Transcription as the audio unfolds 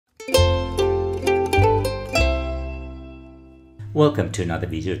Welcome to another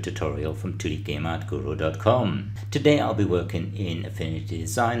video tutorial from 2dgameartguru.com. Today I'll be working in Affinity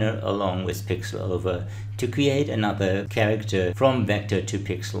Designer along with PixelOver to create another character from vector to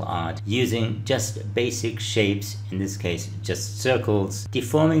pixel art using just basic shapes, in this case just circles,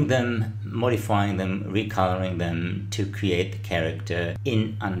 deforming them, modifying them, recoloring them to create the character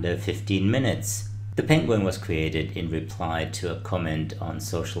in under 15 minutes. The penguin was created in reply to a comment on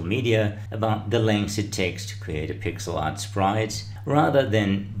social media about the length it takes to create a pixel art sprite. Rather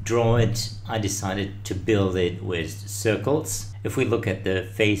than draw it, I decided to build it with circles. If we look at the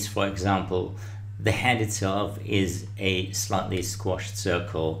face, for example, the head itself is a slightly squashed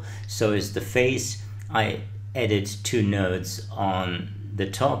circle. So is the face. I added two nodes on the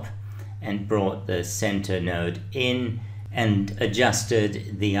top and brought the center node in and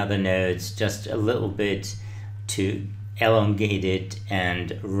adjusted the other nodes just a little bit to elongate it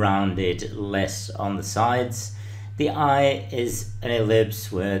and round it less on the sides. The eye is an ellipse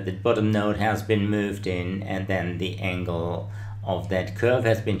where the bottom node has been moved in and then the angle of that curve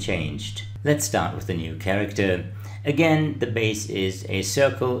has been changed. Let's start with the new character. Again, the base is a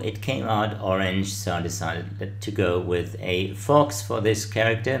circle. It came out orange, so I decided to go with a fox for this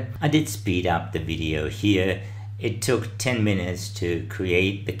character. I did speed up the video here. It took 10 minutes to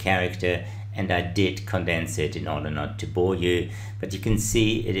create the character and I did condense it in order not to bore you, but you can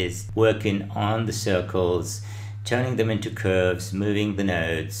see it is working on the circles, turning them into curves, moving the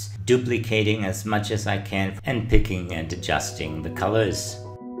nodes, duplicating as much as I can and picking and adjusting the colors.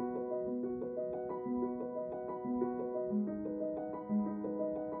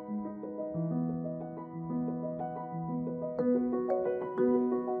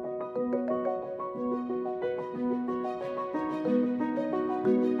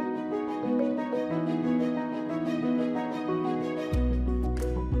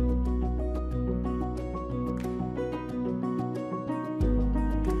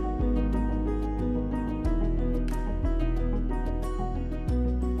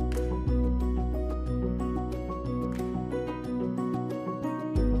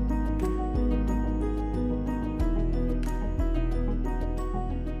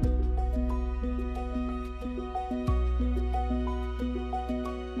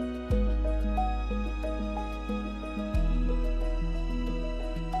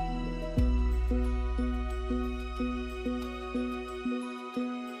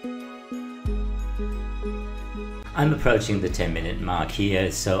 I'm approaching the 10-minute mark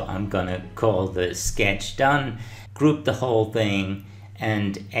here, so I'm gonna call the sketch done, group the whole thing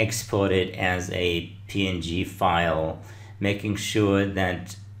and export it as a PNG file, making sure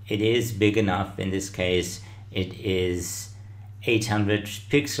that it is big enough. In this case it is 800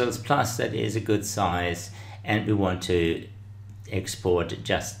 pixels plus, that is a good size, and we want to export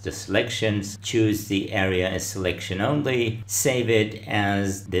just the selections, choose the area as selection only, save it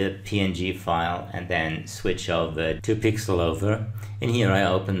as the PNG file and then switch over to PixelOver. In here I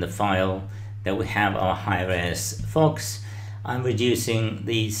open the file that we have our high-res fox. I'm reducing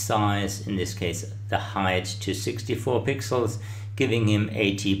the size, in this case the height, to 64 pixels, giving him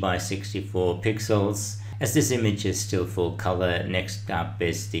 80 by 64 pixels. As this image is still full color, next up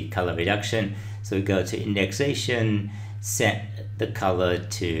is the color reduction. So we go to indexation, set the color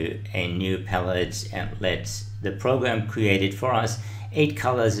to a new palette and let the program create it for us. 8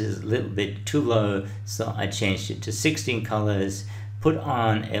 colors is a little bit too low, so I changed it to 16 colors, put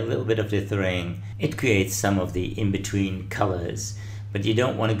on a little bit of dithering. It creates some of the in-between colors, but you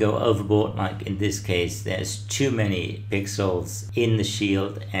don't want to go overboard. Like in this case, there's too many pixels in the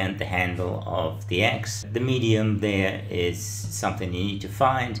shield and the handle of the X. The medium there is something you need to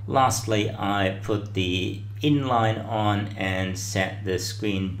find. Lastly, I put the inline on and set the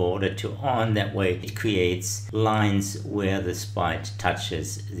screen border to on. That way it creates lines where the sprite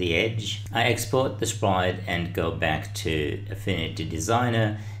touches the edge. I export the sprite and go back to Affinity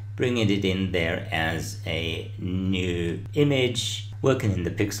Designer, bringing it in there as a new image. Working in the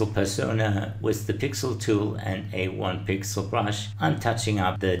pixel persona with the pixel tool and a 1 pixel brush. I'm touching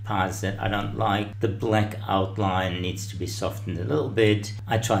up the parts that I don't like. The black outline needs to be softened a little bit.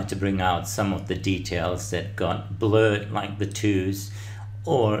 I tried to bring out some of the details that got blurred, like the twos,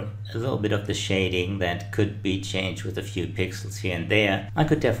 or a little bit of the shading that could be changed with a few pixels here and there. I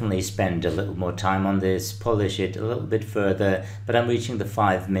could definitely spend a little more time on this, polish it a little bit further, but I'm reaching the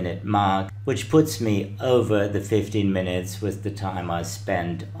 5-minute mark, which puts me over the 15 minutes with the time I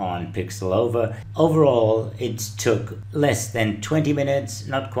spent on PixelOver. Overall, it took less than 20 minutes,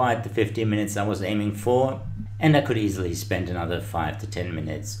 not quite the 15 minutes I was aiming for, and I could easily spend another 5 to 10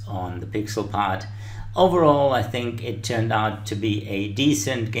 minutes on the pixel part. Overall, I think it turned out to be a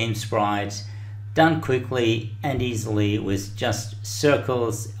decent game sprite done quickly and easily with just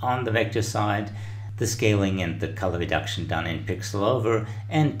circles on the vector side, the scaling and the color reduction done in PixelOver,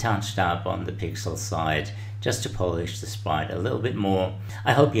 and touched up on the pixel side just to polish the sprite a little bit more.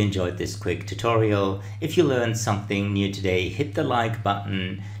 I hope you enjoyed this quick tutorial. If you learned something new today, hit the like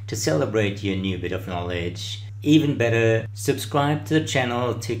button to celebrate your new bit of knowledge. Even better, subscribe to the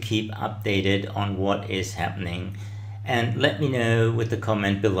channel to keep updated on what is happening. And let me know with the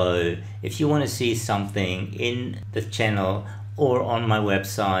comment below if you want to see something in the channel or on my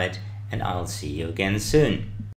website, and I'll see you again soon.